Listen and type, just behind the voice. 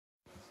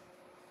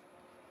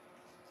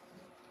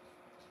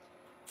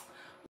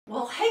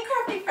Well, hey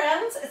crafty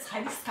friends, it's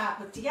Hiedi Scott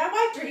with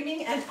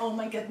DiyDreaming, and oh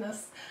my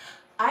goodness,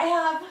 I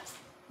have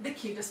the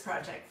cutest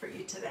project for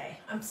you today.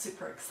 I'm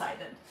super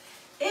excited.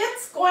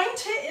 It's going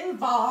to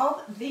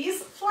involve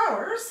these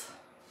flowers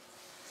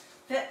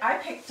that I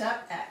picked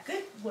up at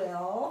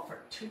Goodwill for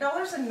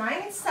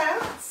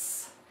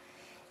 $2.09.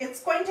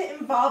 It's going to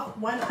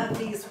involve one of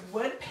these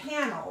wood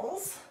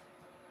panels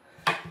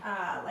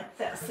like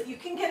this that you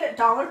can get at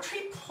Dollar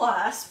Tree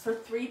Plus for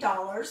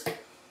 $3.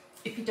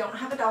 If you don't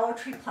have a Dollar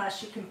Tree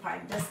Plus, you can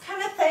find this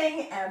kind of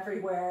thing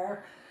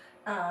everywhere.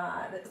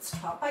 It's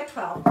 12 by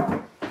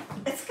 12.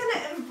 It's going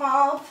to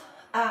involve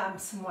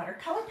some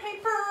watercolor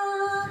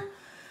paper,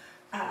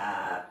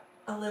 a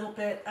little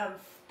bit of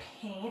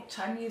paint.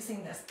 I'm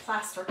using this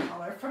plaster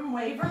color from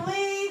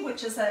Waverly,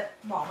 which is at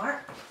Walmart.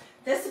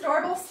 This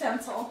adorable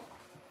stencil,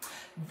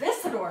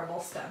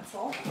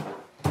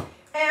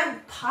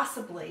 and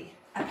possibly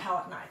a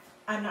palette knife.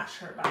 I'm not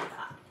sure about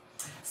that.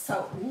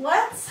 So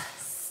let's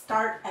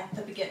start at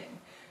the beginning.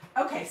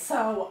 Okay,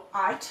 so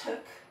I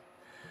took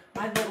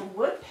my little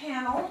wood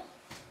panel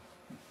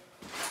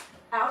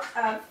out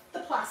of the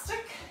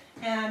plastic,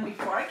 and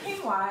before I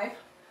came live,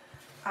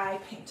 I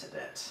painted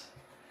it.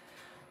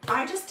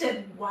 I just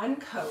did one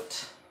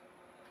coat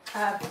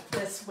of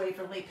this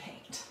Waverly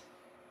paint,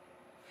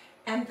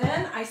 and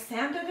then I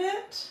sanded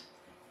it,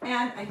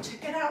 and I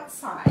took it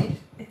outside.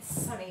 It's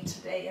sunny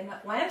today in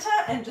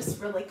Atlanta and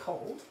just really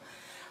cold,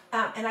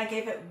 and I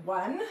gave it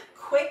one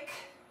quick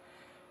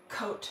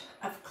coat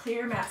of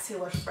clear matte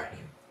sealer spray.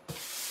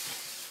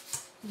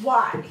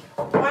 Why?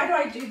 Why do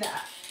I do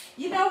that?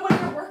 You know, when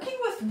you're working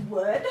with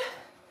wood,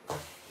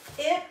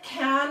 it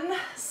can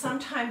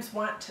sometimes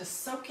want to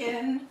soak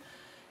in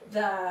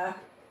the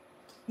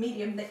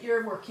medium that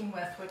you're working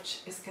with, which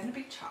is going to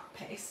be chalk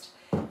paste,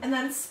 and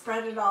then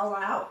spread it all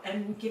out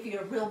and give you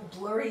a real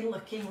blurry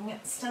looking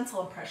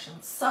stencil impression.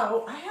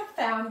 So I have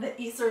found that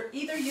either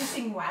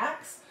using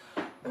wax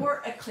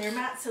or a clear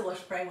matte sealer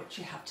spray, which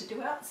you have to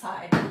do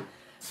outside,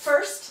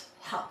 first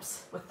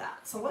helps with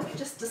that. So let me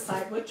just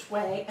decide which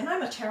way, and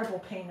I'm a terrible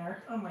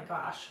painter, oh my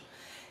gosh.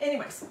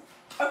 Anyways,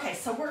 okay,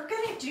 so we're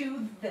gonna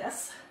do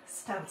this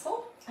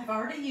stencil. I've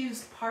already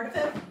used part of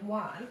it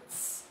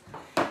once,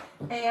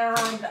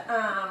 and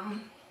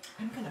I'm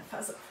gonna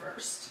fuzz it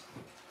first.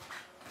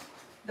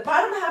 The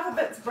bottom half of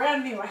it's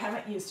brand new, I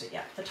haven't used it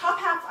yet. The top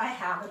half I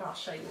have, and I'll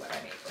show you what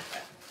I made with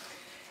it.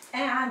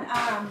 And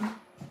I'm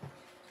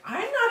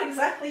not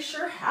exactly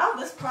sure how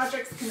this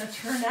project's gonna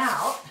turn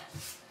out,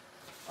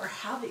 or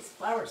how these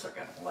flowers are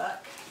going to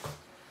look.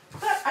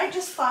 But I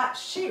just thought,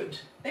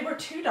 shoot, they were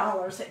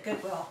 $2 at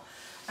Goodwill.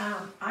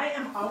 I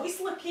am always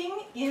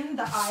looking in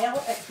the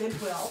aisle at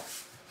Goodwill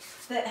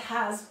that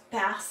has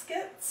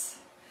baskets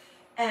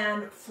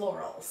and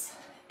florals.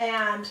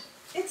 And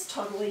it's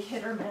totally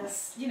hit or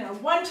miss. You know,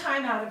 one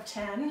time out of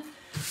 10,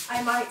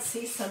 I might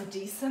see some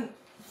decent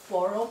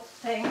floral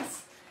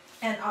things,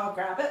 and I'll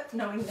grab it,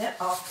 knowing that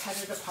I'll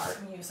cut it apart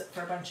and use it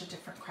for a bunch of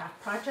different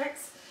craft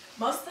projects.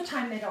 Most of the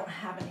time they don't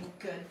have any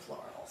good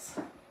florals.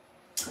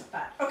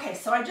 But okay,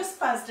 so I just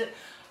fuzzed it.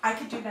 I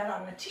could do that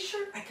on a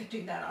t-shirt, I could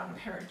do that on a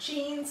pair of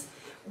jeans.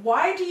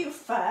 Why do you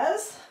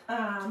fuzz?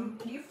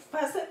 You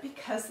fuzz it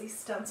because these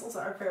stencils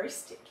are very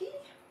sticky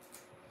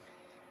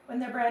when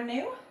they're brand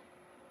new.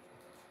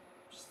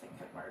 Just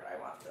thinking, where do I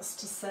want this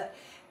to sit?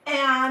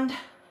 And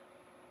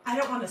I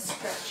don't want to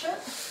stretch it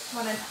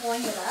when I'm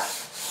pulling it up,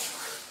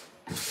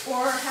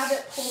 or have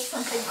it pull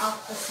something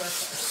off the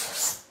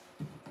surface.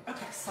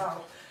 Okay,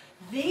 so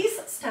these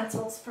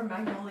stencils from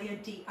Magnolia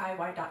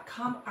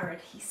DIY.com are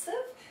adhesive.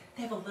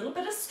 They have a little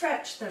bit of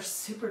stretch. They're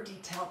super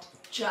detailed.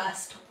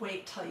 Just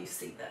wait till you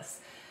see this.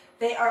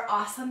 They are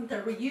awesome.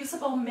 They're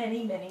reusable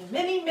many, many,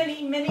 many,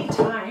 many, many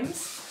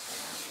times.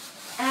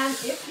 And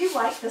if you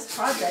like this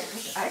project,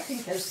 which I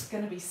think is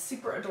going to be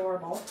super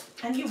adorable,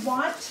 and you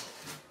want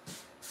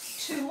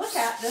to look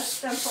at this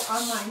stencil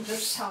online,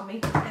 just tell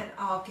me and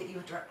I'll get you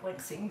a direct link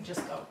so you can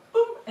just go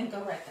boom and go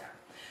right there.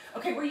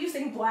 Okay, we're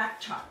using black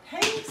chalk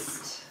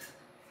paste.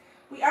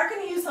 We are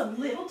going to use a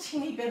little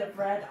teeny bit of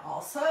red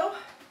also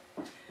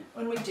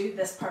when we do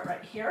this part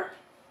right here.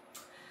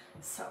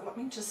 So let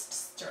me just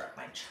stir up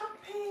my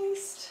chalk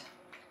paste.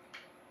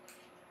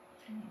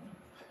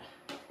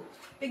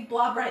 Big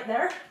blob right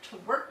there to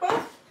work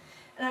with.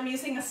 And I'm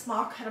using a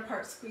small cut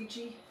apart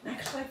squeegee.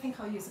 Actually, I think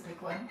I'll use a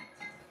big one.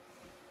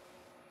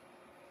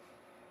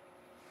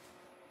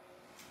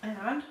 And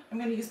I'm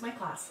going to use my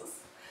glasses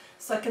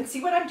so I can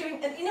see what I'm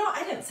doing. And you know,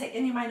 I didn't say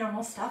any of my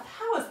normal stuff.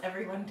 How is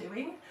everyone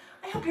doing?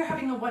 I hope you're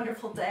having a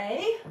wonderful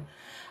day.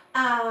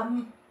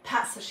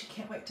 Pat says she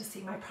can't wait to see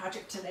my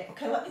project today.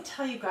 Okay, let me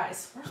tell you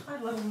guys, where's my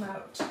little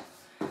note?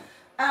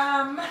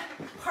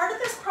 Part of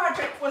this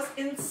project was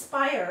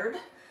inspired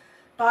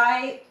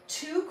by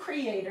two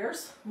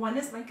creators. One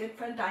is my good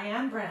friend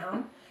Diane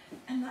Brown,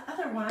 and the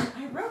other one,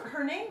 I wrote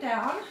her name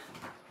down.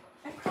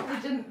 I probably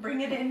didn't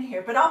bring it in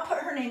here, but I'll put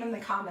her name in the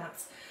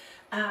comments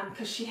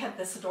because she had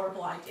this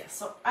adorable idea.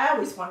 So I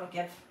always want to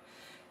give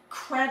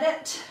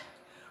credit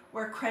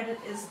where credit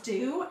is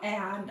due,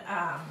 and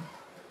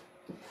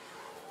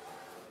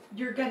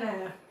you're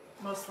gonna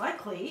most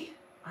likely,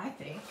 I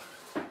think,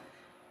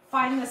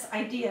 find this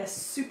idea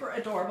super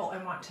adorable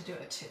and want to do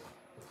it too.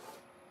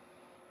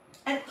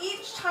 And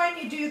each time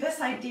you do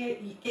this idea,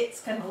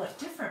 it's going to look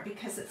different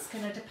because it's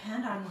going to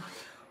depend on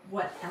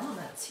what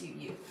elements you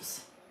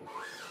use.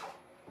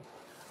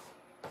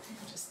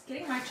 I'm just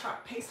getting my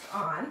chalk paste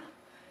on.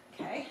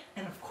 Okay,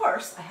 and of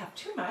course I have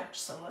too much,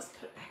 so let's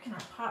put it back in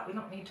our pot. We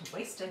don't need to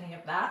waste any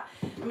of that.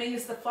 I'm going to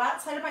use the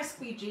flat side of my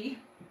squeegee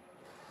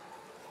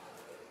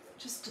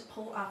just to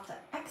pull off the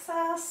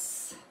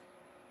excess.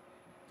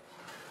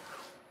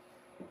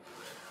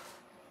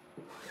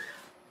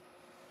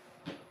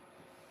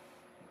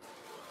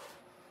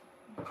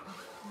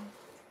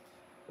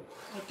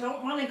 I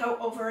don't want to go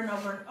over and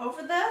over and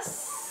over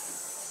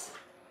this.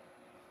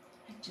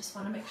 I just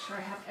want to make sure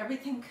I have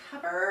everything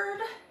covered.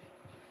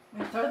 I'm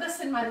going to throw this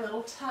in my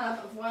little tub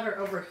of water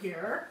over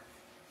here.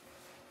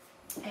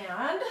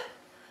 And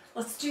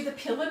let's do the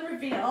peel and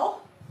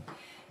reveal.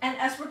 And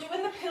as we're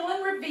doing the peel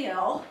and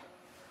reveal,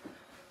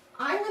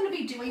 I'm going to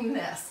be doing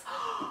this.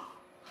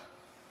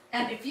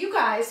 And if you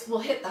guys will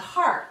hit the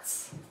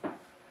hearts,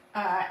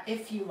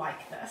 if you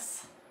like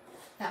this,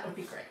 that would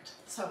be great.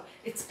 So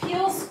it's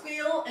peel,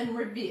 squeal, and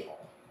reveal.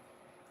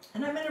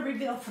 And I'm going to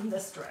reveal from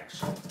this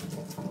direction.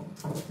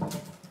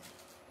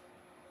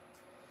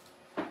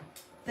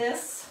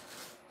 This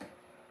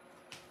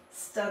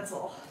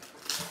stencil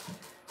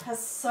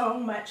has so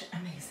much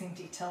amazing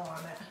detail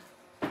on it.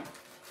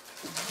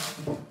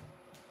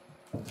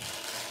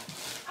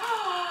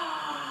 Oh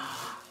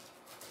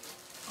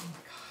my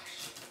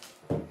gosh.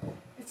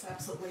 It's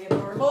absolutely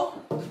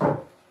adorable.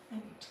 I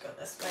need to go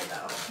this way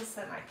though, because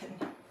then I can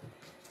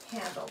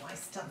handle my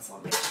stencil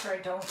and make sure I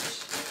don't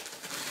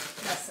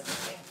mess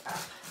anything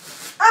up.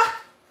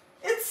 Ah!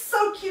 It's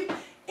so cute.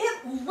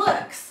 It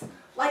looks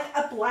like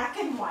a black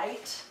and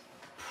white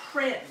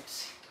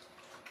print.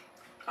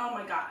 Oh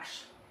my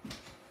gosh.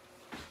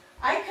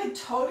 I could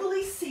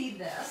totally see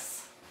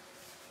this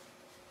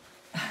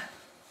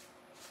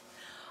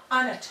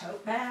on a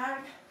tote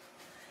bag,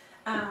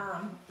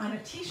 on a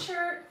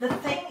t-shirt. The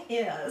thing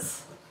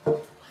is,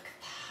 look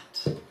at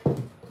that.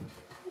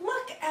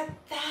 Look at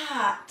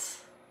that.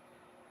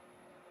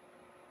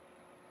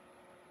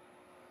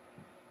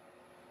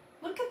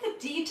 Look at the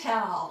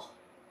detail.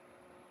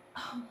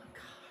 Oh my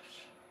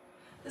gosh.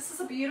 This is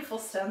a beautiful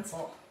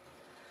stencil.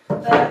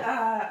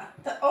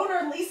 The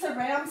owner, Lisa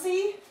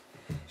Ramsey,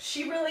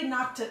 she really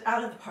knocked it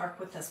out of the park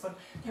with this one.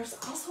 There's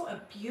also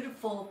a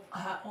beautiful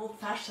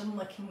old-fashioned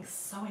looking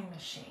sewing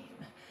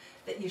machine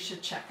that you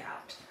should check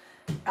out.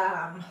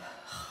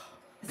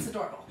 It's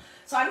adorable.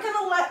 So I'm going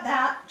to let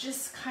that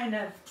just kind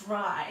of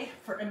dry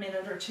for a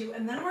minute or two,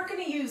 and then we're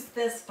going to use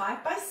this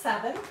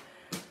 5x7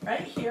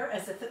 right here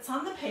as if it's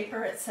on the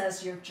paper. It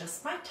says, "You're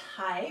just my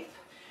type."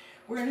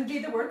 We're going to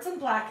do the words in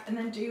black and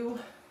then do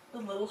the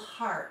little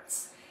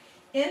hearts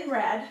in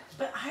red,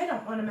 but I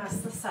don't want to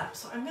mess this up,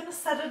 so I'm going to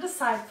set it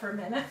aside for a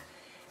minute,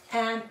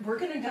 and we're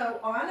going to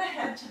go on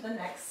ahead to the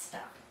next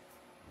step.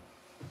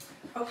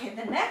 Okay,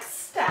 the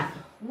next step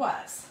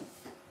was,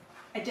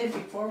 I did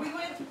before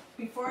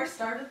I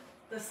started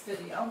this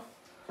video,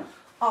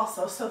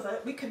 also so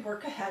that we could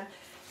work ahead,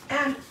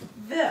 and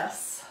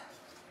this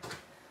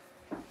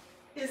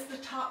is the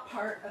top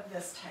part of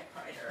this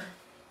typewriter.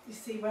 You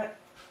see what?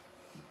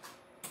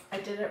 I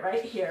did it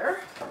right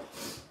here.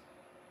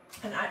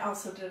 And I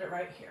also did it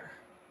right here.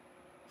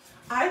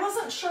 I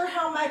wasn't sure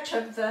how much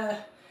of the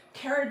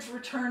carriage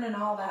return and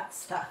all that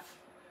stuff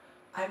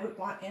I would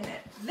want in it.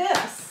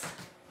 This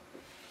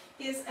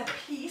is a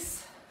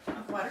piece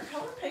of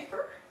watercolor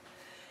paper.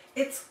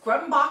 It's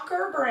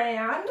Grumbacher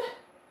brand,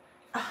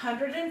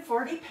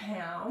 140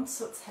 pounds,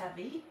 so it's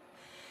heavy.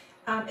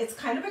 It's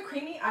kind of a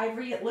creamy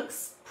ivory. It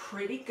looks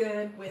pretty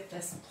good with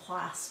this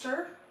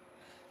plaster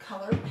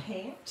colored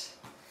paint.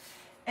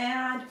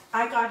 And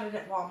I got it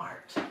at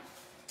Walmart.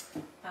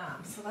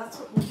 So that's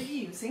what we'll be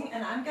using,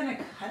 and I'm going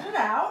to cut it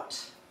out.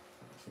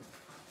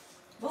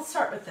 We'll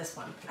start with this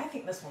one. I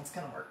think this one's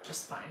going to work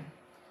just fine.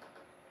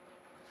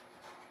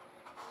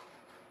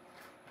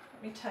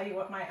 Let me tell you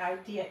what my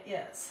idea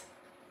is.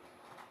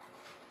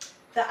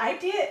 The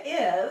idea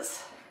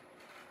is,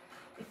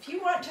 if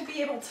you want to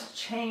be able to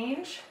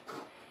change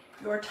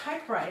your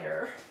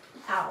typewriter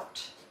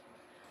out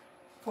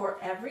for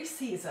every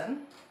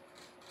season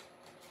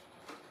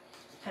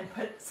and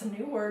put some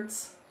new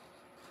words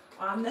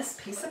on this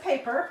piece of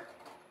paper,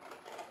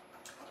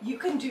 you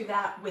can do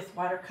that with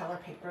watercolor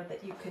paper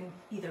that you can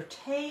either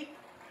tape,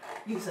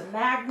 use a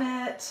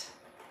magnet,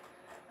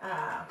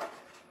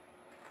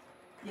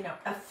 you know,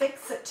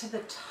 affix it to the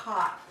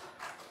top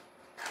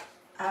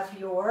of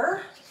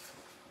your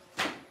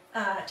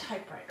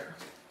typewriter.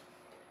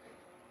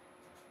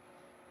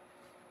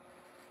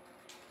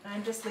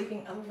 I'm just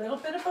leaving a little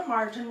bit of a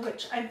margin,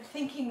 which I'm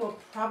thinking will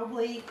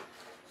probably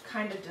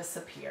kind of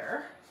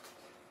disappear.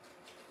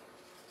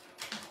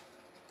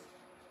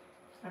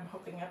 I'm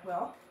hoping it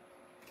will.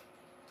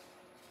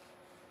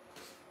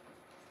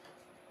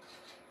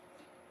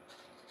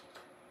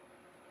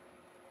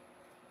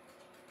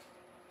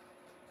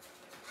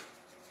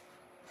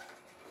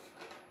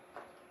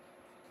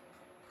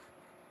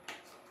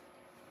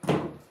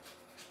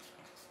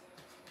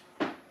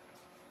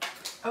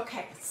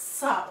 Okay,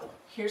 so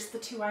here's the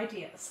two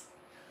ideas.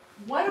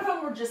 One of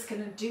them we're just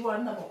going to do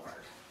on the board.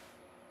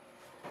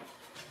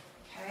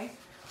 Okay,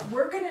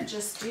 we're going to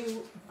just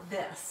do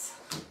this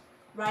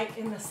right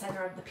in the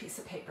center of the piece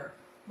of paper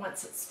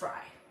once it's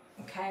dry.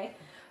 Okay,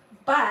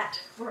 but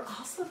we're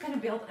also going to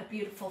build a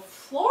beautiful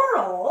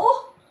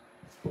floral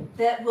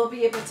that we'll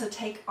be able to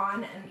take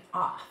on and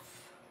off.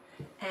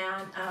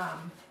 And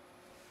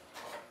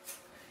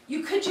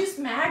you could use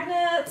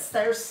magnets.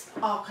 There's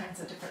all kinds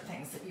of different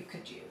things that you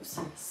could use.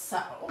 So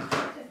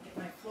I didn't get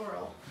my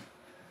floral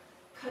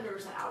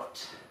cutters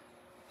out.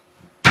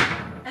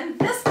 And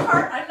this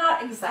part, I'm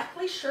not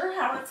exactly sure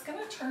how it's going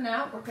to turn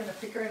out. We're going to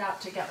figure it out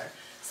together.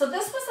 So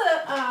this was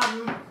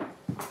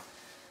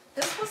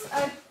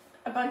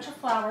a bunch of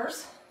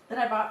flowers that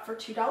I bought for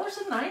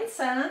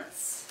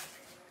 $2.09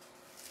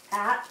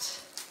 at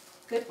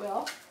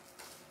Goodwill.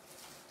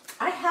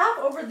 I have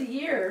over the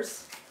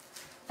years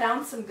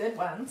found some good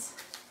ones.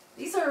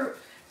 These are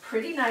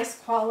pretty nice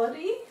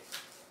quality.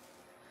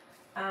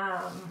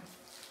 And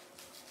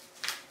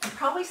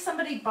probably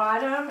somebody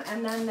bought them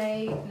and then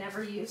they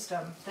never used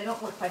them. They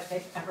don't look like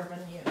they've ever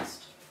been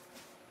used.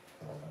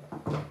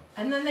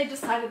 And then they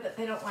decided that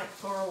they don't like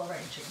floral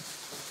arranging.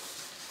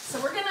 So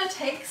we're going to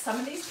take some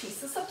of these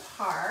pieces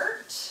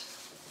apart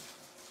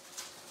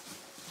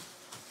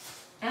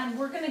and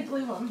we're going to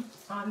glue them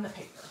on the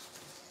paper.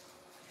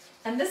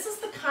 And this is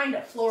the kind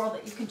of floral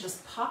that you can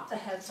just pop the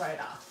heads right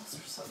off. Those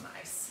are so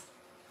nice.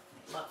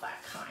 I love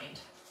that kind.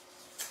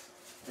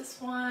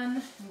 This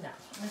one, no,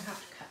 I'm going to have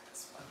to cut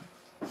this one.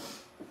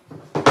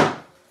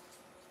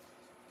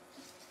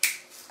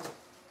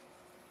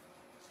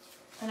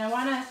 And I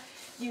want to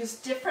use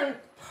different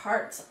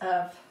parts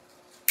of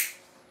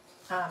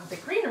the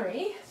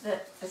greenery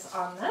that is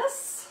on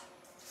this.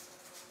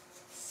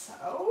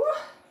 So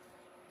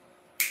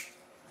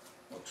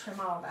we'll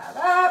trim all that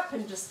up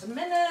in just a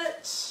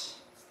minute.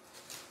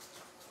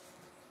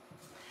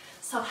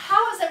 So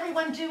how is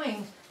everyone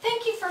doing?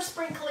 Thank you for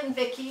sprinkling,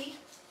 Vicki.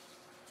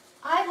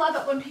 I love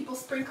it when people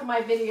sprinkle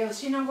my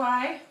videos. You know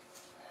why?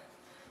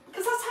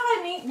 Because that's how I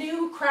meet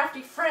new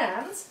crafty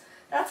friends.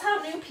 That's how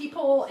new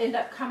people end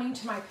up coming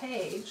to my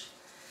page.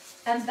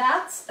 And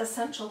that's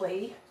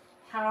essentially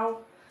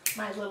how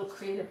my little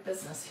creative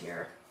business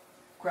here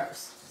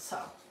grows. So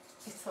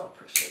I so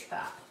appreciate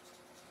that.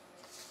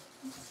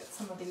 Let's get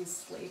some of these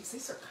sleeves.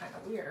 These are kind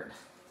of weird.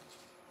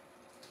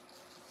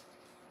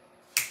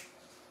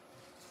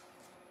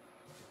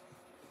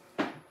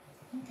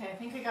 Okay, I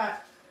think I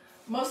got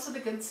most of the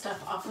good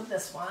stuff off of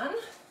this one.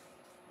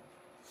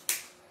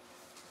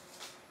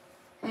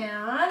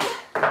 And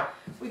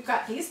we've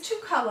got these two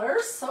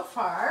colors so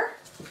far.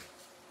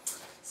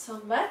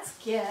 So let's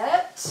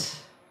get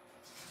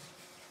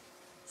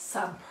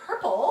some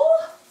purple.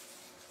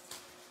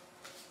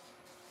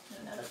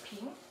 Another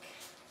pink.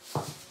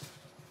 And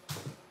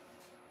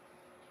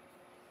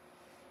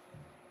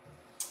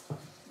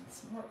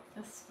some more of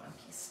this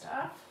funky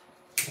stuff.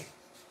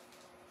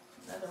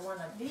 Another one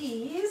of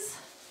these.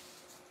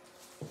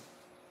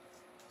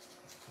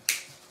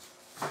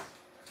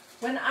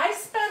 When I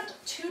spent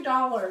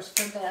 $2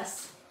 for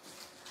this,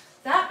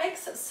 that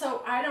makes it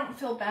so I don't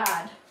feel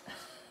bad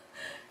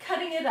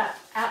cutting it up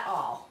at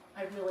all.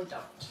 I really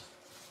don't.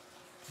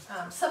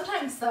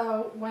 Sometimes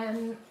though,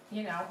 when,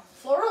 you know,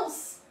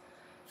 faux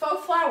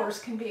flowers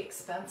can be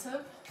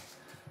expensive.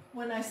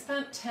 When I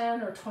spent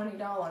 $10 or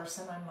 $20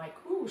 and I'm like,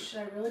 ooh, should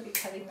I really be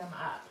cutting them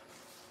up?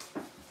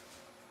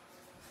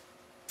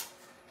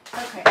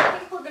 Okay, I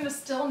think we're going to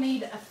still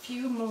need a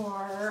few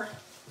more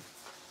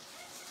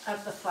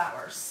of the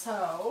flowers.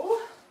 So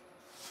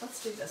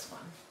let's do this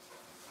one.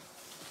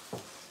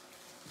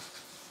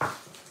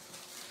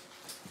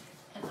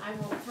 And I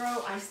will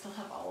throw, I still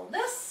have all of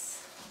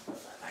this. Throw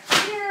that back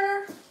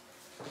here.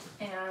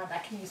 And I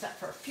can use that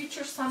for a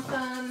future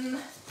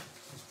something.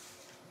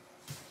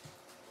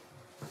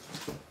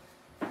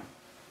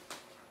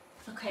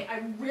 Okay,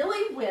 I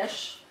really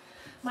wish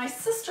my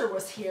sister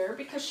was here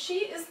because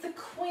she is the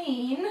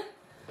queen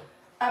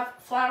of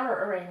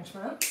flower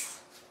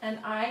arrangements and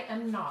I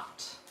am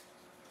not.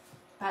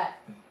 But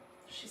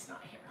she's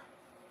not here.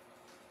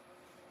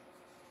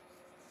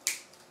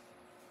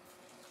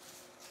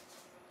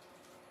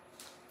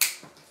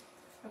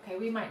 Okay,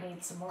 we might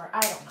need some more.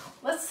 I don't know.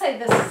 Let's say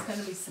this is going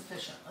to be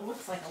sufficient. It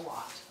looks like a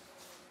lot.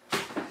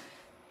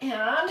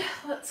 And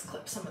let's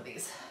clip some of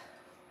these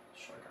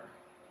shorter.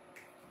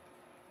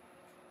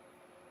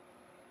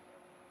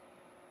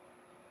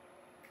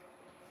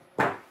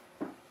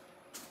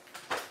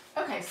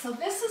 Okay, so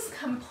this is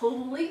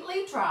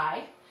completely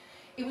dry.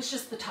 It was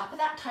just the top of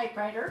that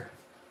typewriter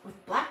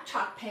with black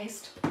chalk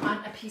paste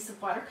on a piece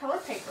of watercolor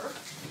paper.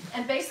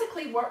 And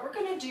basically what we're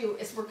going to do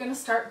is we're going to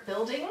start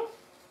building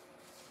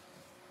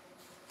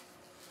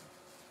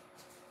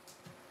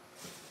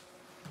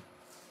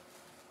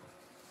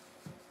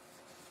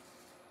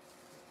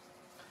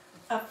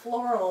a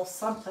floral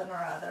something or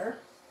other.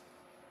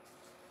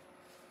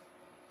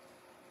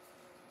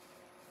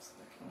 Just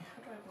looking,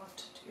 how do I want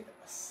to do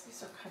this?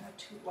 These are kind of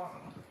too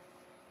long.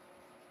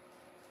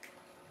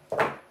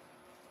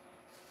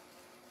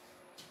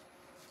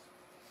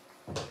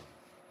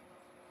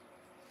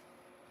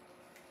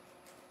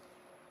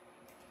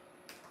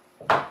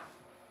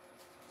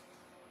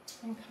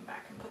 And come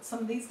back and put some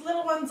of these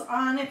little ones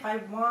on if I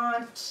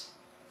want.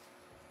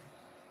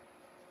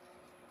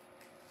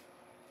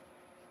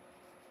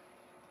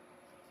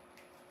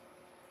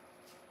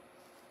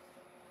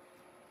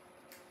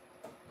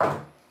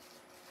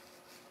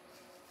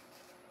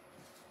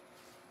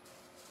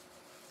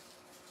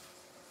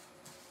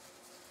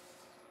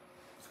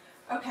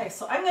 Okay,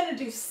 so I'm going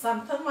to do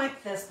something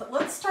like this, but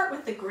let's start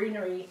with the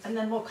greenery and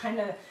then we'll kind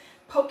of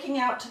poking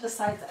out to the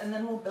sides and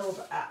then we'll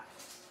build up.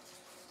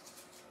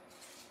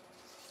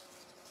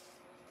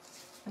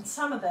 And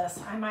some of this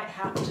I might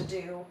have to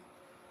do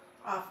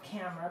off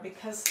camera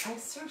because I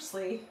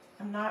seriously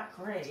am not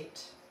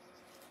great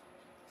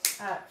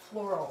at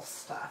floral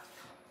stuff.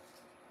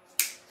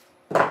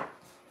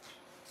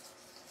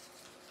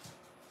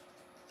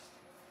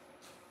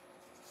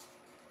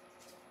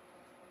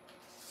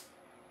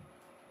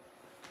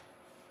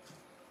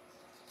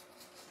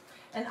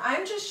 And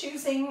I'm just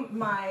using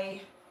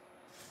my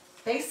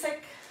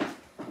basic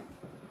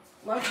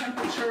low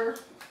temperature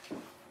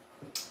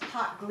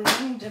hot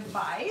gluing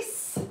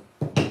device.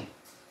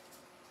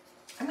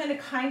 I'm going to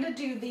kind of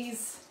do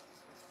these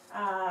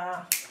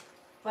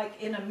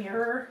like in a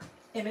mirror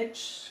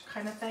image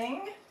kind of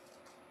thing.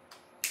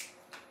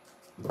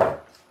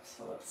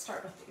 So let's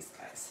start with these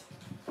guys.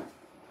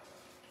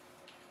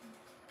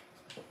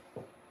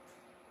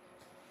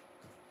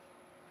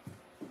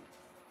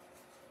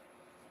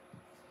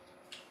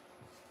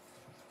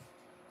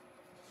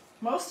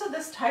 Most of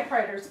this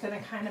typewriter is going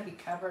to kind of be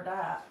covered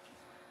up,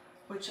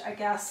 which I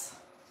guess,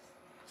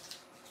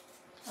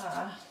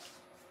 I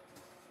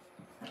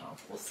don't know,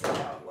 we'll see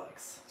how it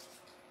looks.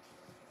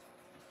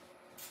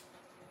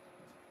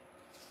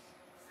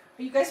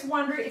 Are you guys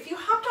wondering, if you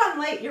hopped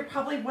on late, you're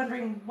probably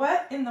wondering,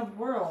 what in the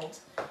world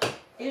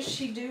is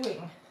she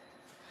doing?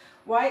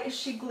 Why is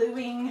she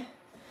gluing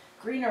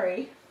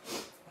greenery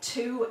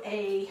to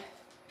a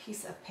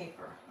piece of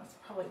paper? That's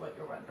probably what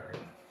you're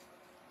wondering.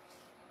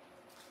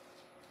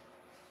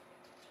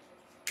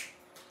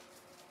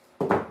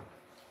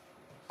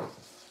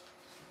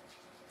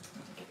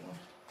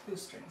 Glue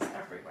strings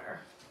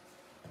everywhere.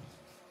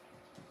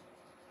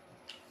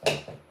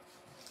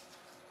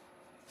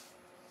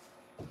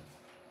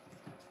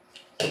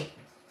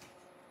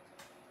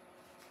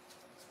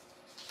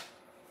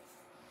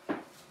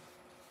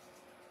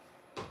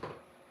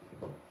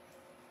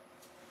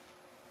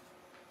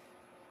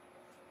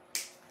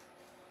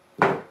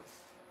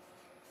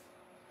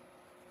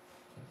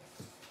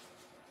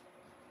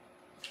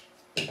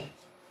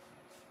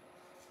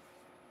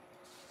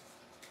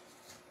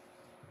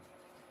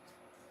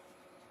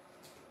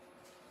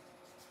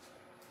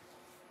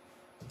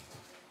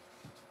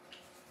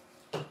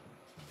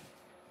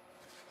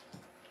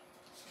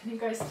 Can you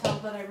guys tell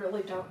that I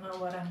really don't know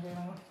what I'm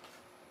doing?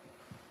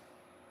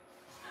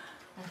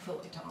 I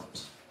really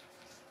don't.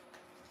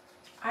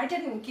 I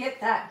didn't get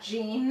that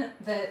gene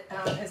that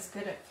is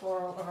good at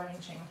floral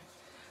arranging.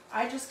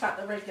 I just got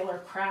the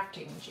regular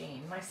crafting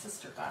gene. My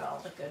sister got all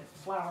the good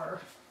flower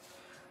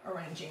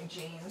arranging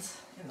genes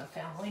in the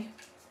family.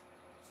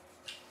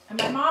 And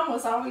my mom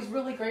was always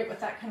really great with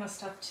that kind of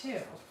stuff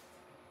too.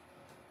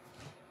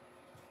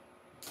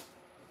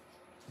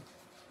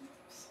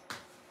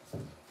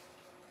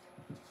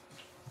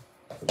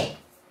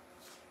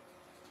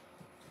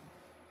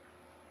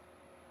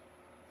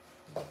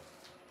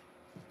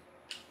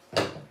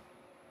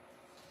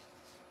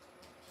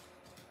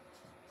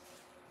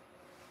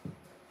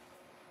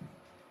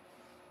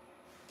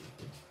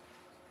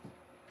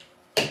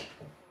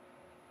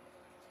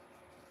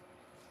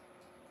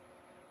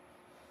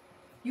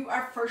 You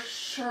are for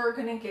sure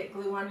going to get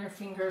glue on your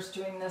fingers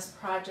doing this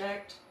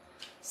project.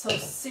 So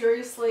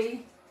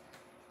seriously,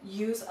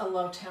 use a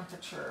low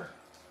temperature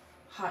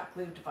hot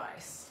glue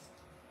device.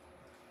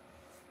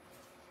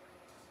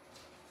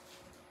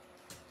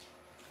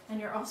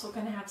 And you're also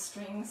going to have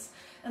strings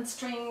and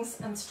strings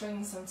and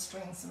strings and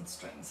strings and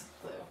strings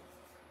of glue.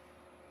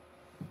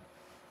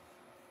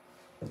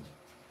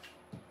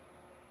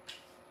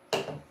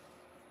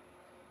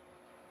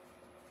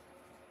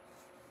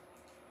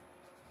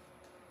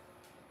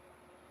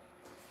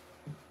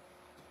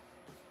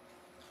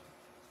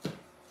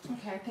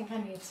 Okay, I think I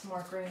need some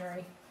more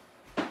greenery.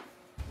 Let's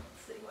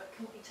see, what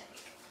can we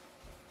take?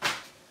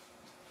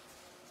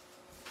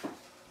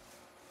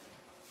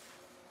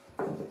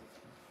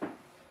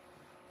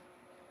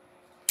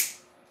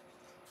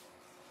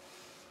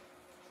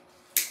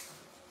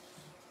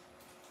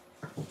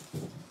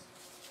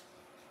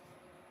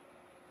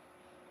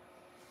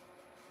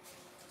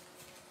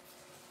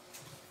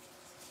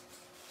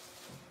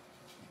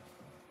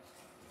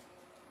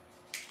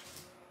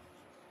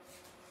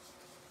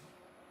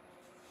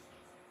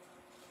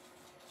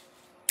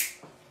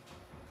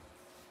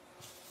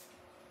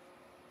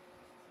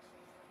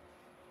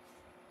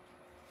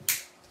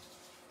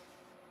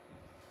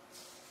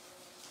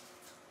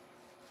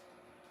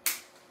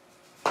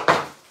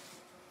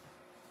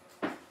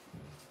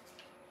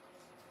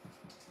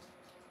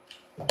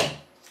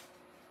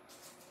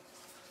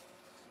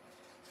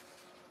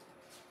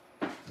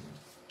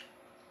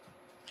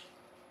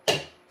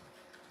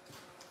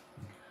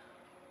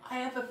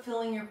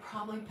 feeling you're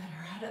probably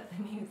better at it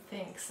than you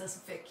think, says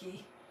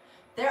Vicky.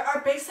 There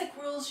are basic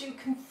rules you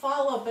can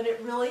follow, but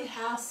it really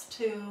has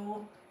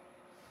to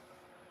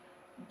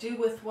do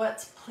with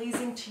what's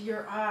pleasing to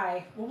your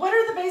eye. Well, what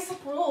are the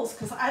basic rules?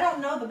 Because I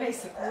don't know the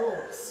basic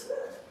rules.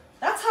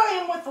 That's how I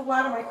am with a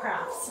lot of my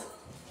crafts.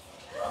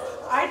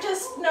 I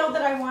just know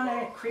that I want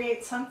to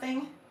create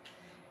something,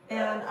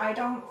 and I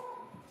don't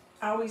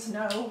always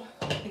know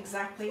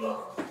exactly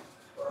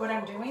what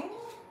I'm doing,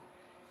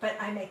 but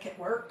I make it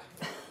work.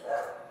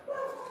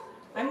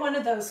 I'm one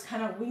of those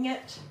kind of wing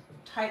it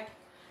type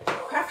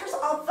crafters,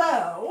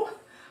 although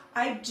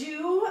I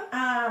do,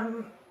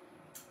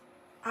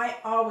 I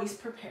always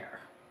prepare.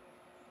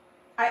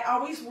 I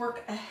always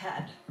work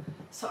ahead,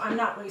 so I'm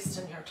not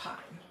wasting your time.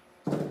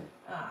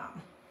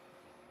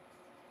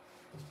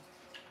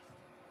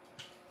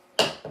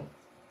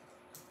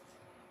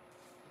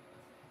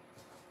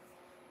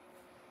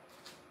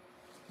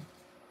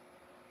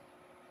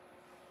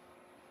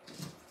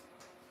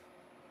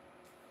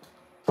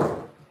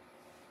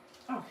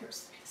 Oh,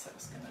 here's the piece I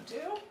was going to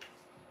do.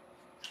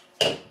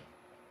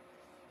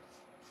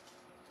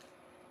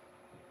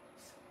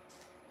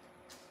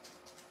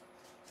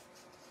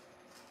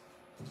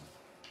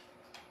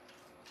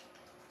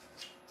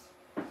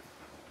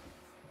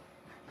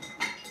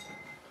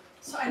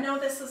 So I know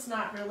this is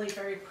not really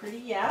very pretty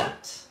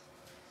yet.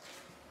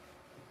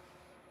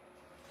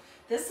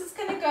 This is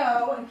going to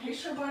go, in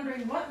case you're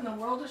wondering, what in the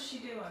world is she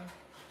doing?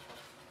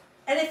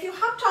 And if you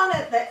hopped on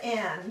at the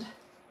end,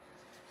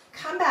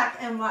 come back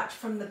and watch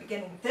from the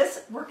beginning.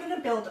 This, we're going to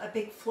build a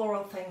big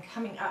floral thing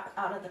coming up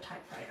out of the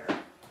typewriter.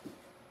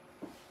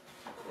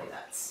 Hopefully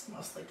that's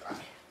mostly dry.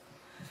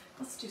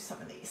 Let's do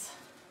some of these.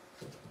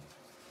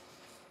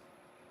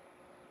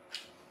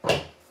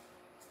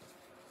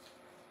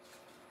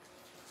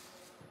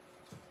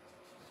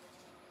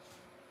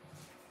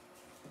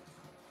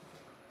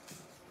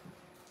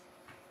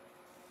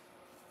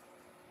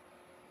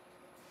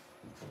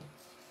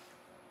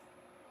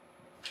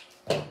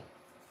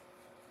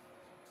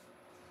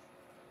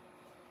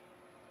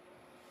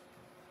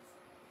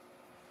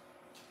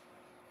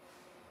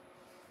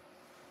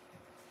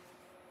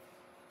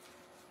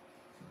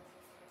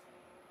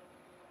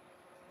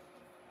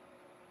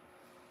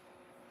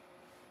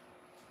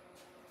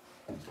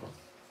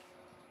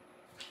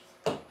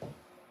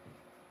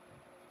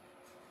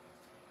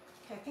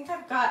 Okay, I think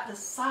I've got the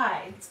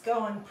sides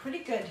going pretty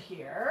good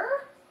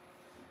here.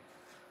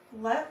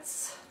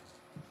 Let's,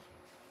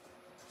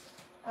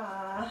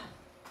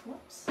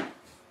 whoops.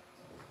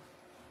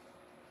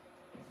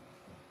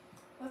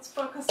 Let's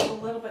focus a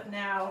little bit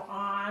now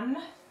on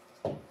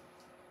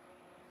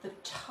the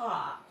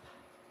top.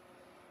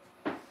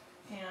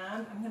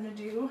 And I'm going to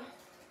do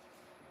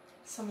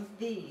some of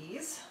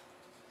these.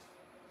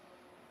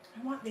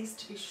 I want these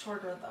to be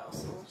shorter though,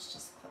 so let's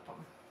just clip them.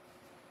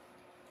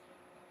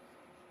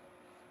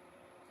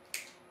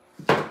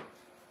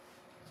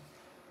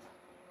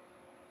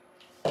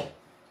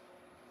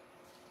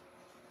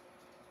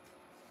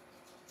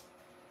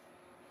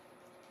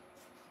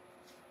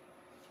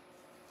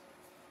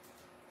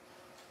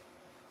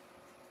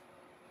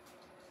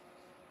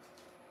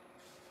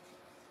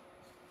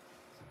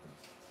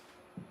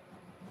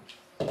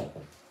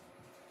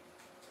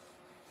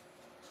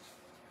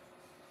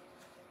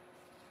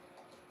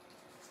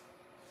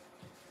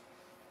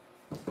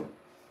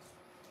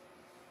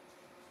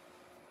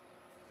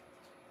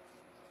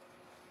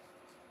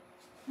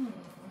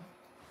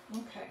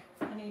 Okay,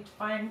 I need to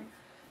find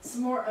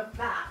some more of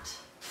that.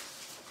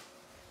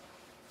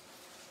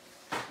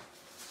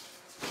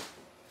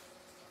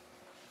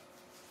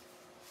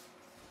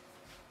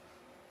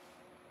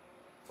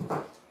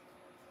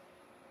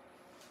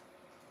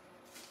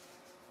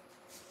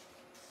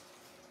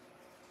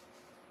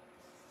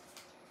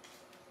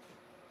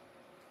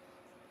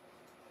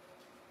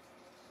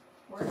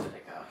 Where did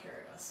it go? Here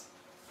it is.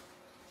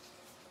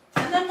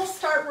 And then we'll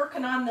start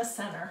working on the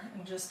center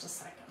in just a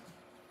second.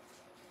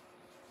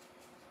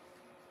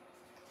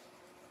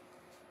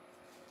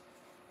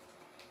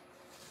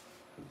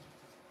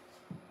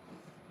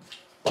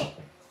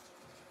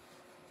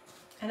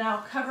 And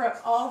I'll cover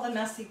up all the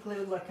messy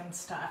glue looking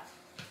stuff.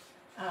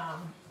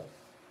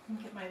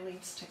 Get my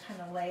leaves to kind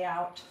of lay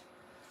out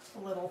a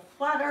little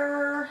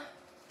flatter.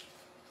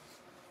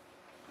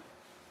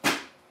 Oh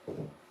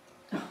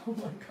my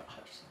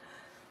gosh.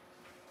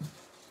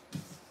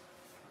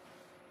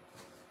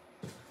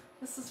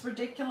 This is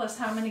ridiculous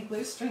how many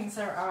glue strings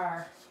there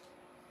are.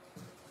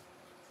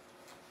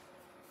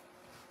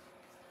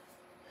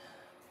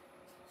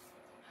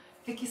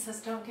 Vicky says,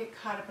 don't get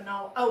caught up in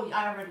all. Oh,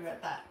 I already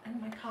read that. And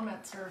my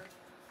comments are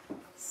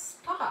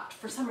stopped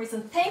for some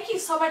reason. Thank you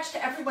so much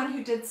to everyone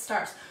who did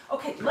stars.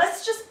 Okay,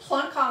 let's just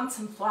plunk on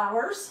some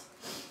flowers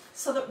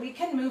so that we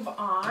can move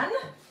on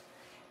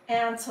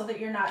and so that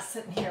you're not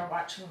sitting here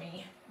watching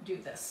me do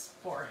this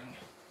boring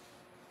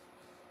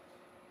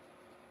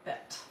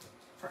bit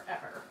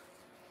forever.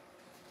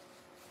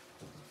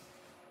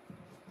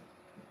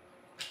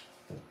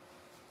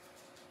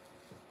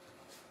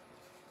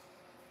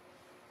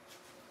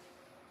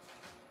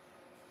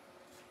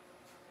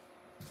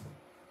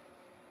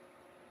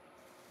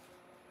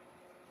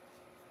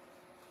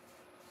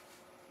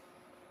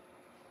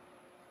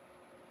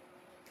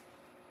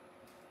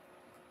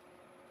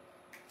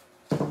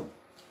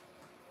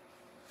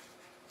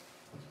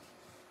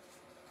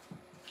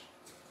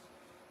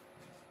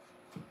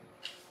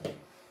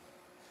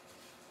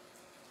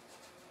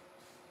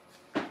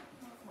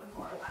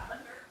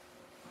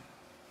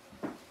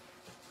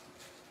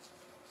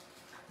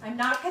 I'm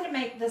not going to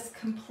make this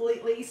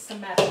completely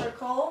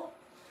symmetrical.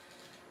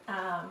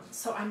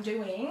 So I'm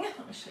doing,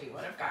 let me show you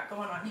what I've got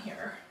going on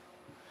here.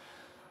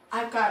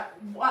 I've got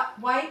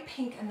white,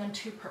 pink, and then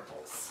 2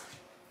 purples.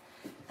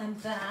 And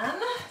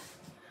then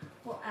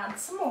we'll add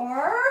some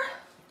more.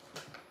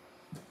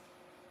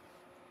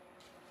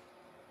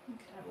 We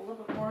could add a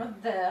little bit more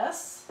of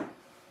this.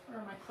 Where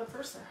are my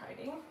clippers? They're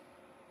hiding.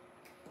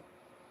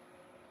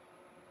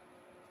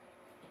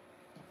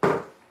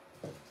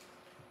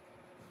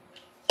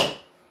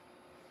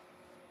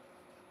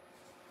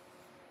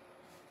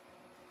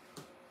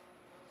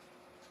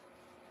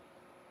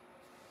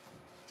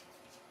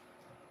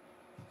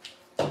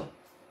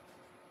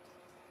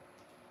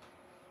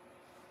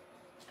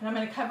 And I'm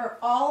going to cover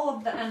all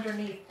of the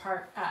underneath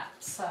part up,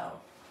 so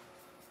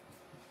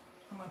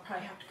I'm going to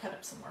probably have to cut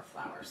up some more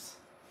flowers.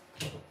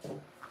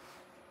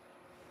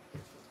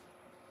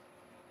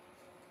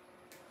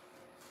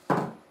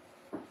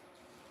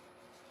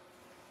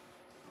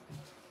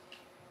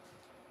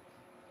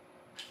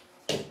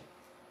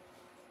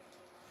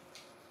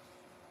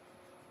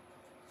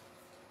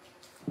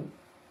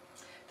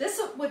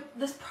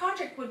 This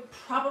project would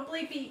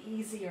probably be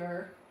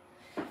easier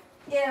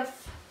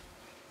if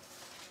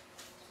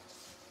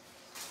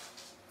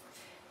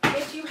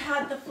you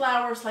had the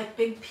flowers like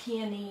big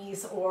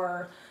peonies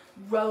or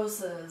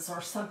roses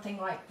or something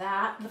like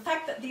that. The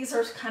fact that these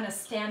are kind of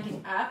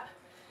standing up,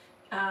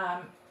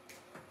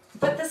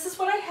 but this is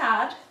what I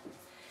had,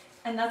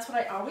 and that's what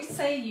I always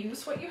say,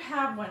 use what you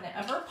have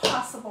whenever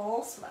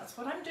possible, so that's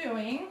what I'm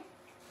doing.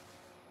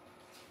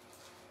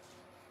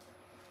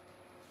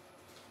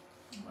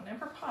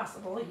 Whenever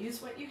possible,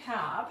 use what you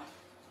have.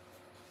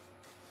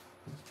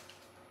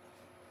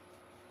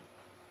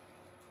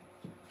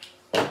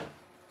 And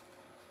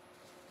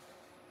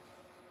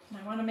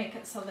I want to make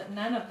it so that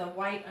none of the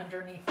white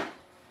underneath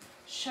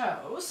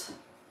shows.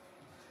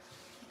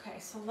 Okay,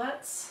 so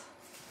let's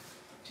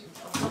do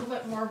a little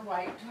bit more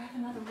white. Do I have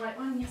another white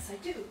one? Yes, I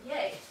do.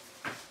 Yay.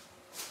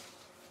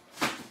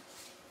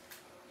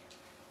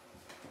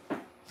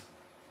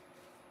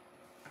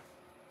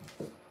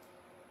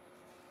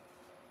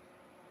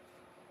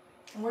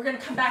 And we're going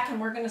to come back and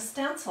we're going to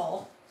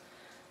stencil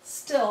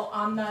still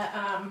on the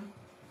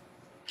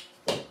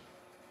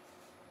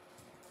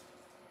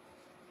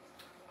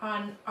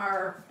on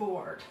our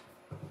board.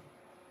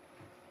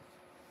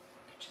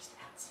 Just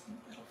add some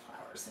little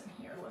flowers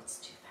in here. Let's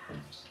do that.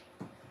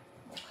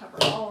 We'll cover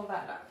all of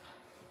that up.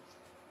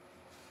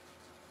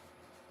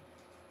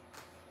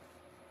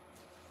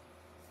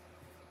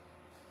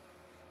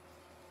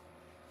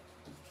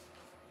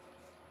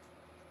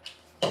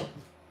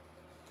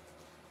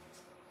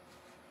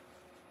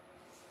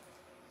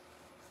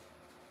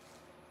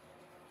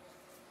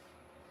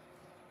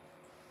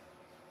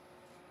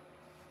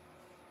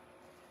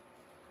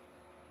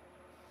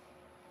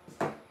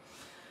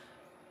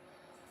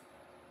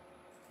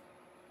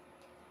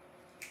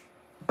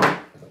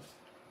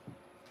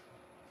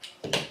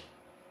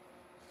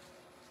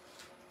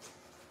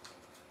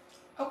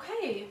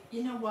 Okay,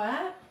 you know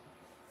what?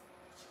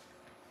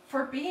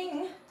 For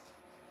being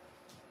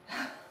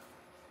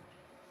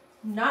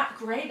not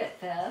great at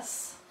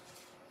this,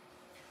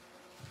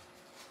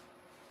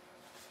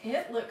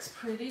 it looks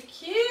pretty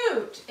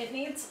cute. It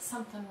needs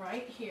something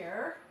right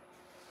here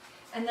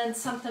and then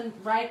something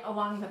right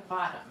along the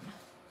bottom,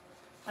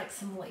 like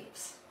some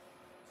leaves.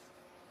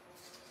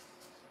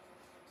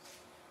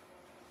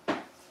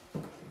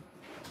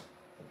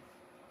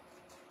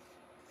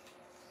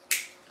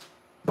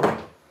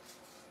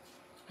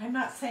 I'm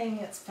not saying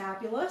it's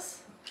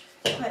fabulous,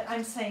 but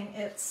I'm saying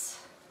it's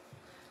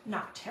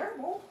not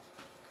terrible.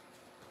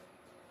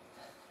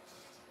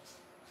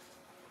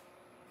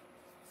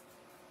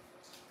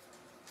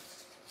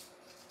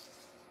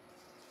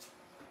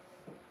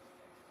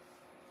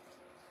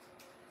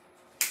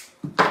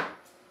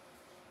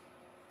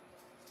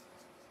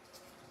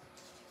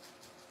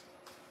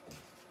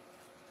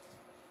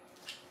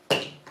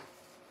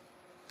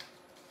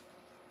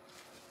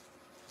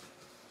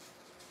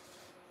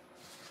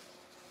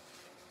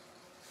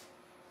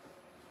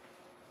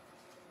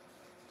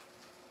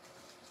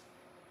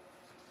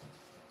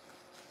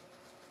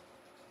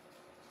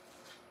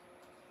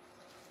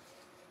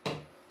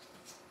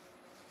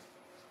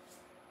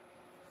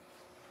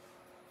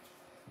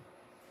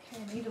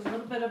 I need a little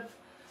bit of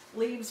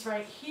leaves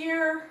right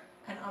here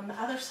and on the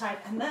other side,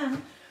 and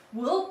then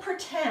we'll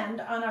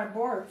pretend on our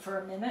board for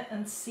a minute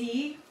and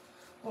see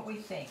what we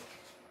think.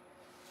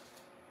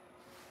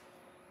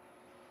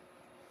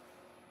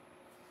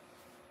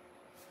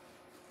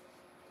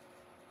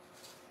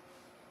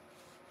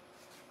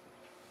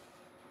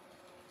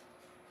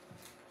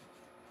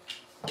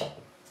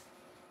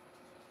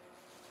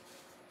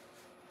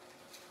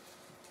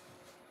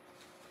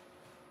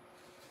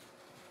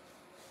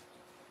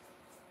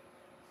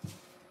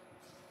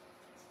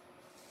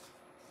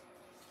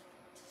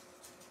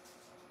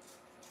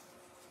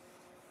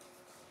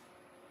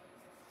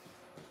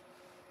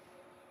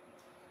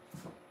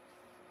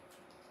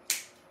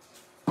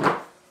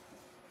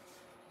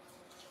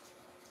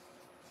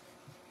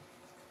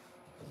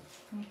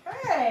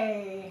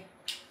 Okay.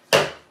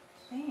 I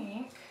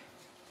think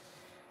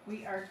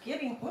we are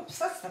getting, whoops,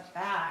 that's the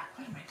back.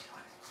 What am I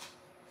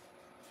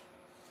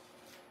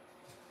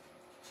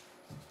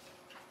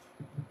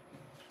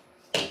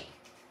doing?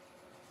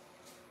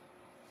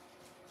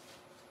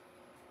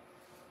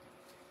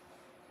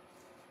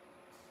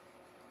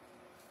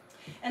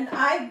 And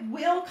I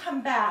will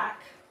come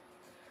back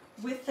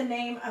with the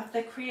name of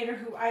the creator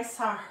who I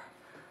saw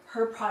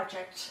her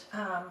project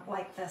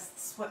like this.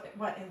 It's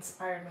what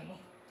inspired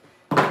me.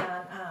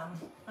 And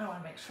I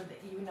want to make sure that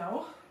you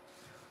know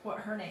what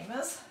her name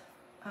is.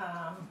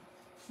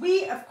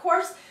 Of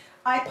course,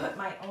 I put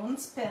my own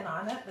spin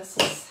on it. This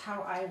is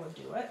how I would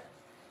do it.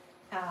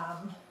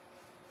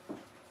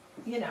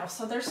 You know,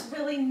 so there's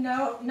really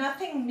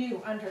nothing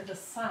new under the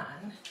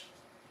sun.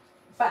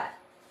 But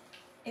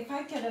if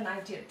I get an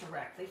idea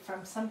directly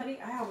from somebody,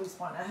 I always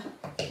want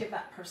to give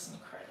that person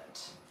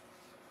credit.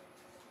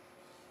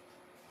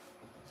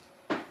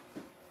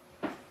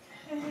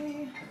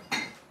 Okay.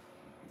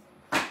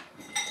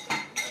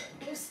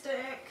 Glue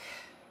stick.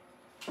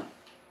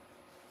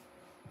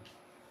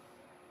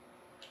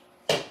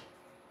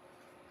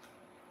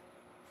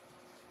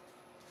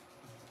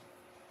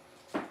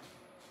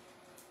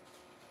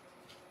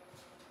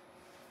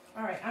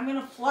 All right, I'm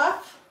going to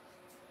fluff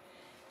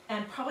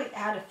and probably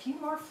add a few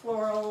more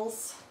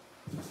florals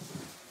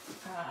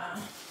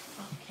on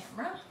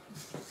camera.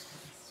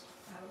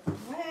 Out of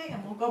the way,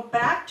 and we'll go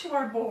back to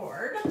our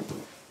board. I'm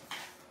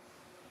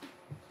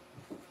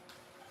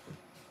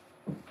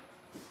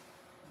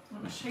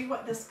going to show you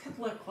what this could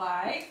look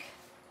like.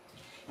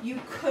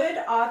 You could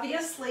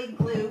obviously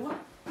glue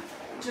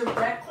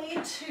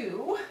directly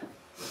to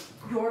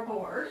your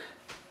board.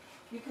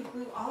 You could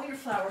glue all your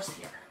flowers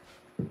here.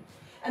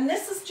 And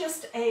this is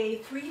just a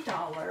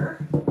 $3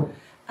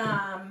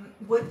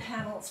 wood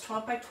panel. It's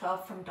 12 by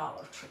 12 from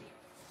Dollar Tree.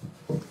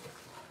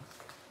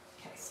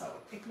 Okay, so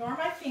ignore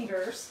my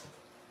fingers,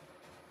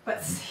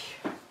 but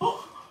see.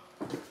 Oh.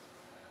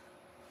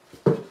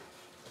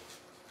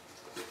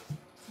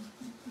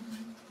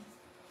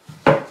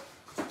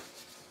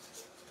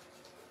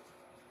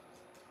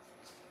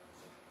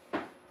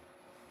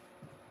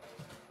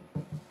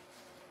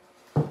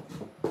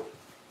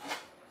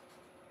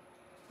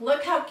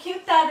 Look how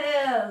cute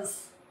that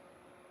is.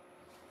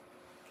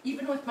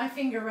 Even with my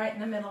finger right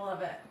in the middle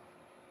of it.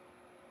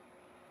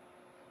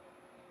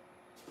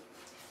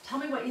 Tell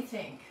me what you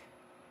think.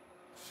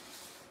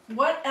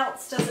 What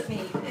else does it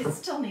need? It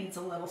still needs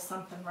a little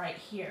something right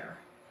here.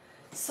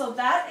 So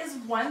that is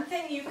one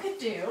thing you could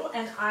do,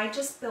 and I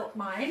just built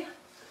mine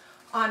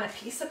on a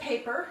piece of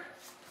paper,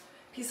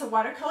 piece of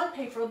watercolor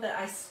paper that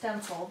I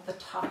stenciled the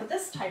top of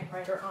this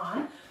typewriter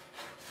on.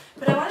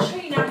 But I want to show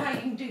you now how you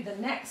can do the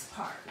next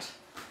part,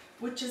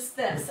 which is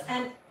this.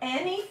 And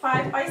any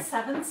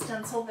 5x7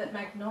 stencil that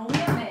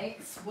Magnolia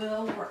makes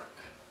will work.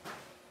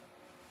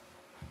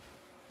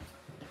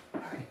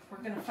 All right, we're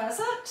going to fuzz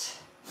it.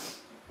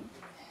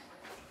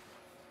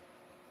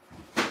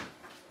 I'm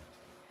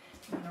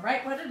going to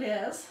write what it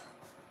is.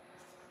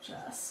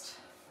 Just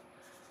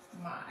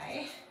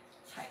my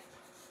type.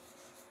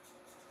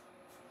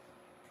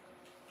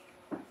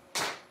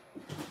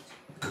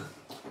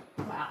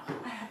 Wow,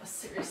 I have a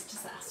serious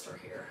disaster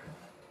here.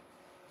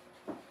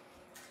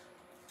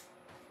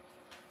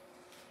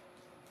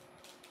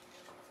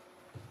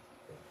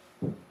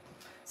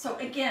 So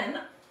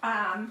again,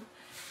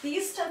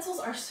 these stencils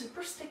are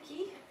super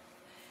sticky,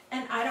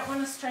 and I don't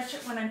want to stretch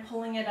it when I'm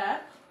pulling it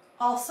up.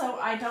 Also,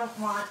 I don't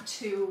want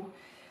to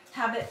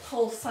have it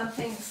pull some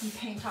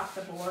paint off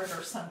the board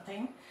or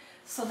something.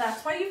 So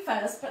that's why you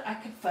fuzz, but I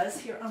could fuzz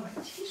here on my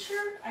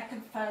t-shirt. I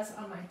could fuzz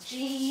on my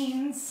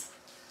jeans.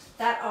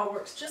 That all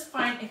works just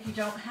fine if you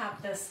don't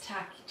have this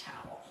tacky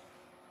towel.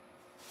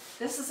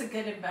 This is a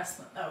good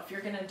investment though, if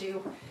you're gonna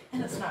do,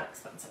 and it's not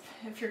expensive,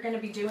 if you're gonna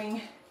be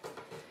doing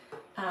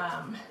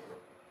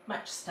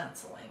much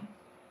stenciling.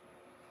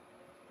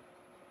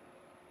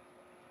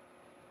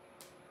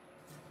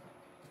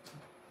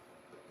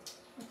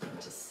 Looking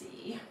to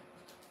see,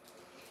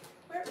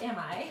 where am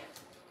I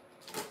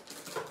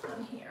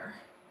on here?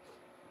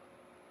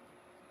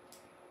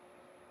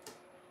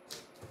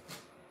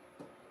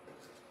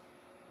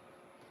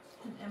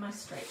 And am I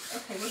straight?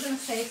 Okay, we're going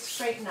to say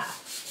straight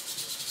enough.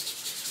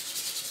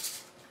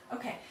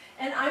 Okay,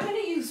 and I'm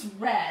going to use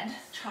red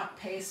chalk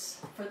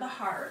paste for the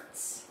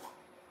hearts,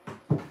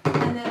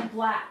 and then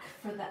black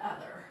for the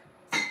other.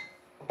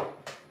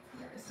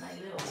 There is my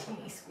little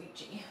teeny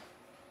squeegee.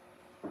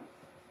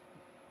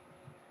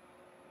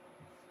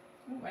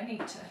 Ooh, I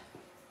need to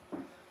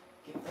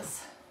give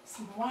this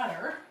some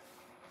water.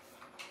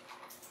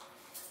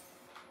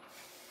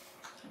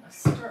 I'm going to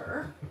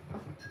stir.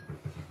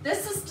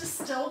 This is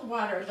distilled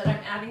water that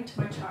I'm adding to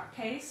my chalk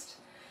paste.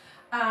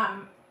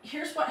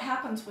 Here's what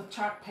happens with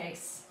chalk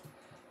paste.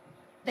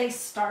 They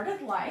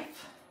started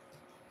life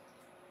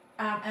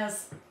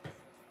as,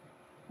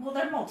 well,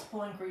 there are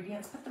multiple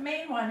ingredients, but the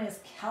main one is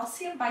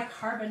calcium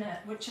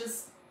bicarbonate, which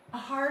is a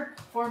hard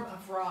form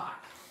of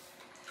rock.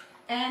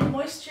 And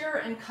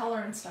moisture and color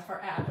and stuff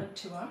are added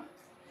to them.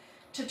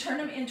 to turn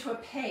them into a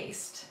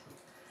paste,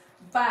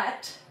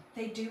 but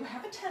they do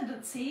have a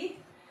tendency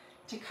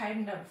to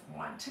kind of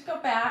want to go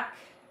back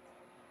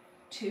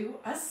to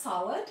a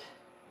solid.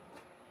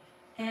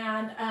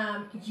 And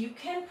you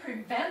can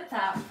prevent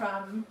that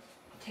from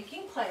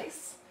taking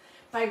place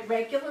by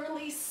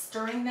regularly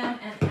stirring them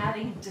and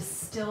adding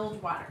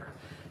distilled water.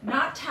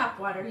 Not tap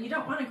water. You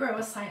don't want to grow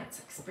a science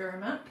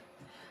experiment.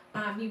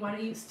 You want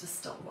to use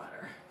distilled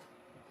water.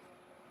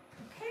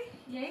 Okay,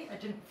 yay, I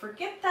didn't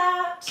forget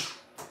that.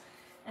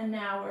 And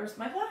now where's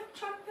my black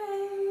chalk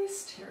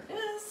paste? Here it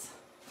is.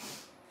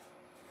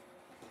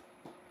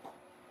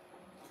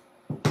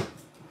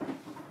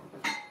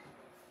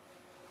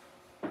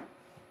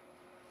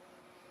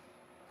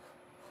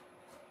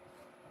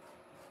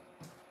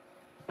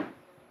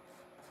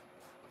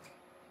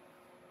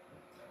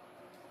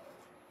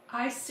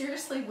 I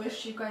seriously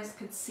wish you guys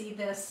could see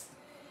this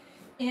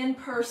in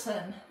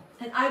person,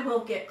 and I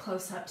will get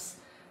close-ups.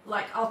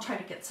 Like, I'll try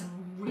to get some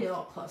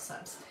real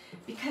close-ups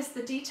because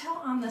the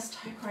detail on this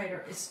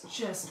typewriter is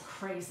just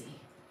crazy.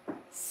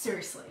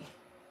 Seriously.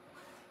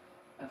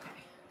 Okay,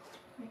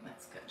 I think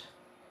that's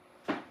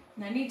good.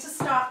 And I need to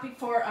stop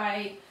before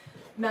I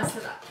mess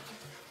it up.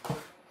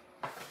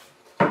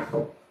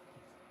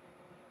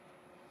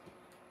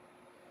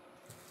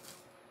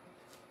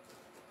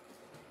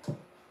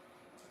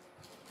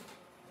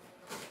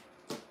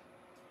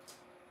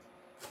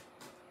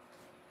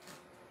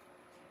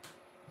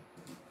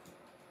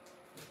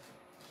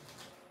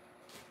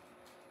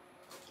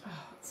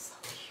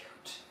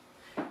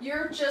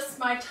 You're just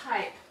my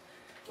type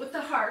with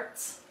the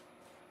hearts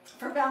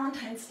for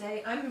Valentine's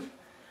Day. I'm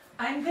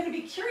going to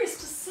be curious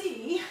to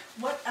see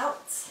what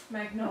else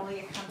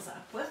Magnolia comes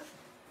up with.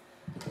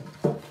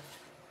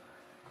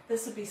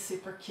 This would be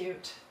super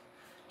cute,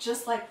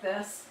 just like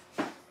this.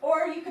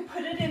 Or you could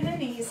put it in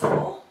an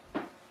easel.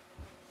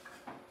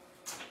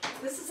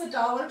 This is a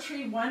Dollar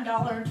Tree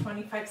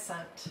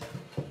 $1.25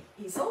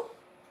 easel.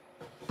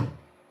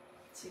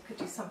 So you could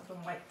do something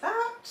like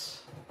that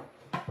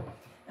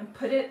and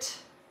put it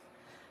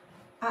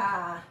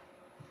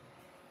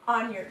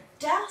on your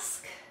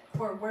desk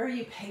or where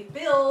you pay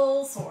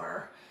bills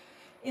or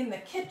in the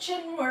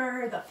kitchen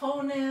where the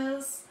phone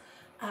is.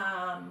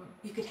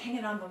 You could hang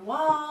it on the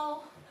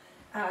wall.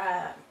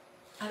 I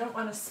don't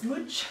want to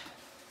smudge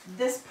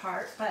this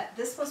part, but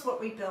this was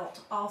what we built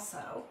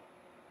also.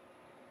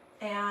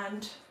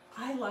 And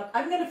I'm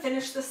going to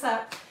finish this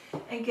up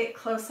and get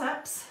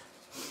close-ups,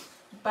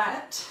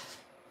 but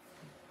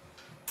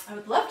I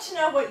would love to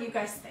know what you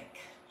guys think.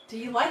 Do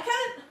you like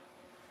it?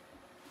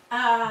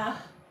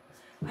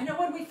 I know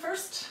when we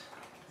first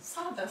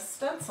saw this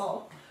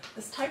stencil,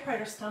 this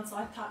typewriter stencil,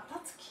 I thought,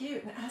 that's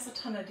cute and it has a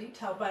ton of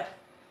detail, but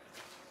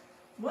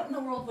what in the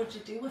world would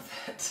you do with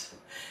it?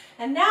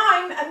 And now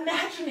I'm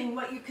imagining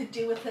what you could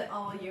do with it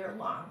all year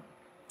long.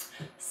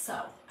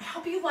 So I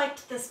hope you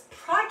liked this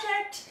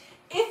project.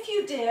 If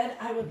you did,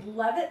 I would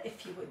love it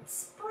if you would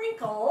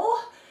sprinkle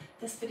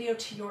this video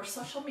to your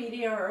social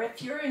media, or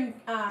if you're in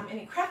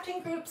any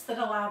crafting groups that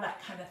allow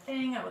that kind of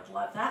thing, I would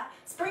love that.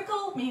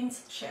 Sprinkle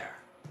means share.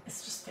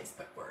 It's just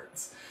Facebook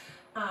words.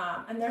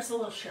 And there's a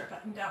little share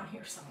button down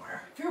here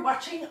somewhere. If you're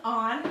watching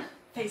on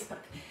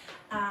Facebook,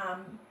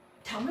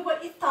 tell me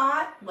what you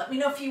thought. Let me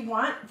know if you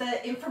want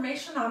the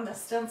information on the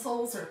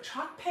stencils or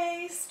chalk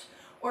paste,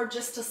 or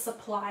just a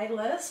supply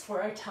list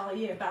where I tell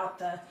you about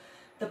the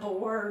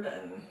board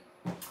and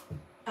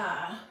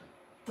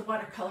the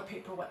watercolor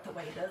paper, what the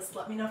weight is.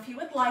 Let me know if you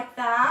would like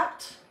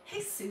that.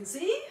 Hey,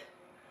 Susie.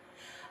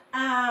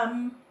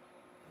 What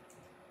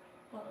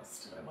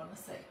else did I want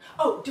to say?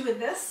 Oh, do a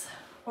this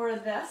or a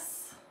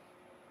this.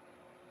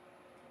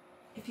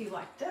 If you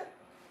liked it,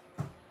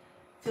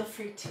 feel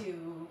free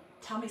to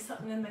tell me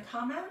something in the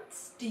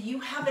comments. Do you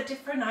have a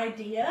different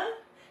idea?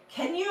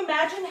 Can you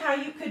imagine how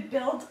you could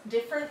build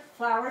different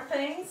flower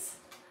things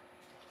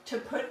to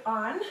put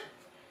on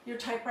your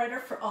typewriter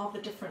for all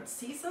the different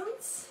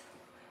seasons?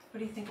 What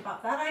do you think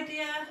about that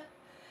idea?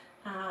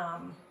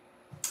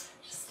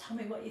 Just tell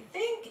me what you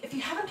think. If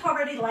you haven't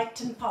already liked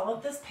and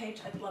followed this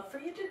page, I'd love for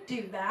you to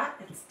do that.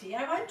 It's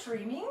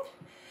DiyDreaming.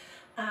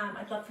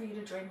 I'd love for you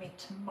to join me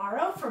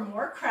tomorrow for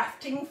more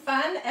crafting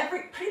fun.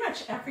 Pretty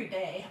much every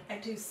day I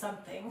do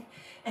something.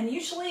 And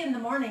usually in the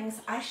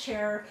mornings I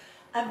share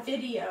a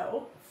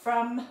video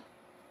from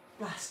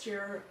last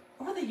year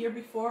or the year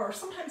before, or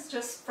sometimes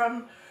just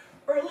from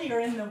earlier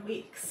in the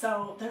week.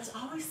 So there's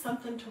always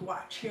something to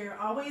watch here.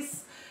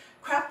 Always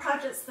craft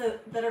projects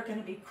that are going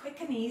to be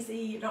quick and easy.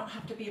 You don't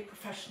have to be a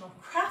professional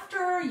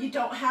crafter. You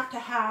don't have to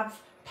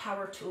have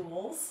power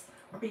tools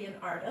or be an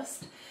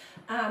artist.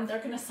 They're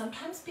going to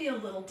sometimes be a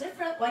little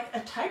different, like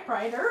a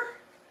typewriter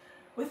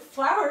with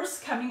flowers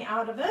coming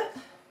out of it.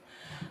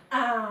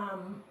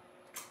 And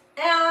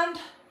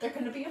they're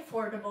going to be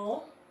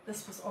affordable.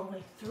 This was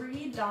only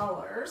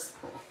 $3,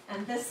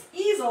 and this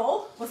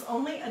easel was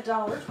only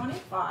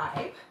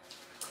 $1.25.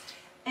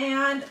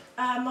 And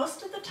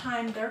most of the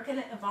time they're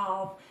going to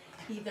involve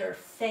either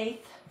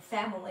faith,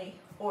 family,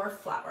 or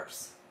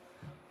flowers.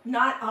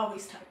 Not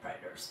always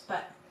typewriters,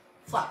 but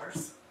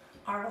flowers.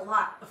 are a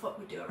lot of what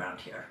we do around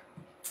here.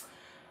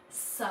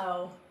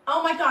 So,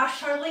 oh my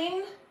gosh,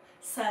 Charlene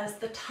says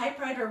the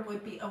typewriter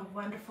would be a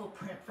wonderful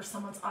print for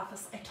someone's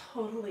office. I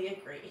totally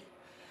agree.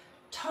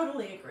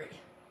 Totally agree.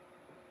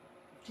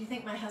 Do you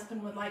think my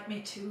husband would like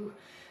me to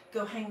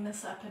go hang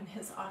this up in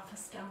his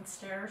office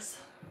downstairs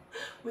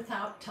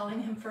without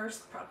telling him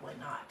first? Probably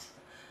not.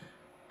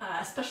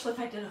 Especially if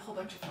I did a whole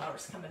bunch of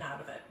flowers coming out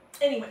of it.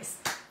 Anyways,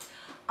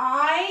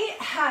 I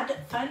had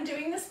fun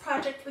doing this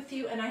project with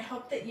you, and I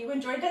hope that you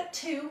enjoyed it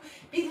too.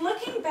 Be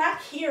looking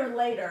back here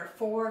later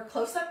for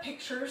close-up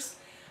pictures.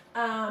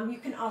 You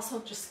can also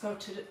just go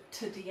to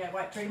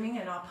DiyDreaming,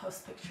 and I'll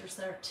post pictures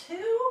there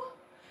too.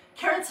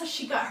 Karen says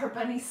she got her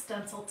bunny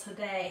stencil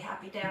today.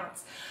 Happy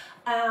dance.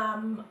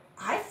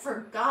 I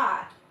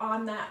forgot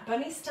on that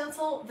bunny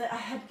stencil that I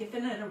had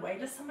given it away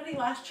to somebody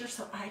last year,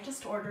 so I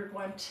just ordered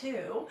one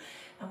too.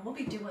 And we'll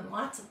be doing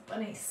lots of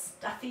bunny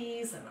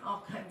stuffies and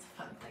all kinds of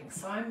fun things.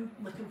 So I'm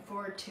looking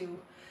forward to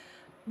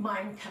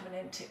mine coming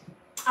in too.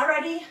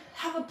 Alrighty,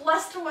 have a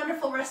blessed and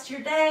wonderful rest of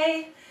your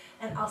day,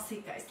 and I'll see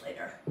you guys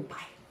later. Bye.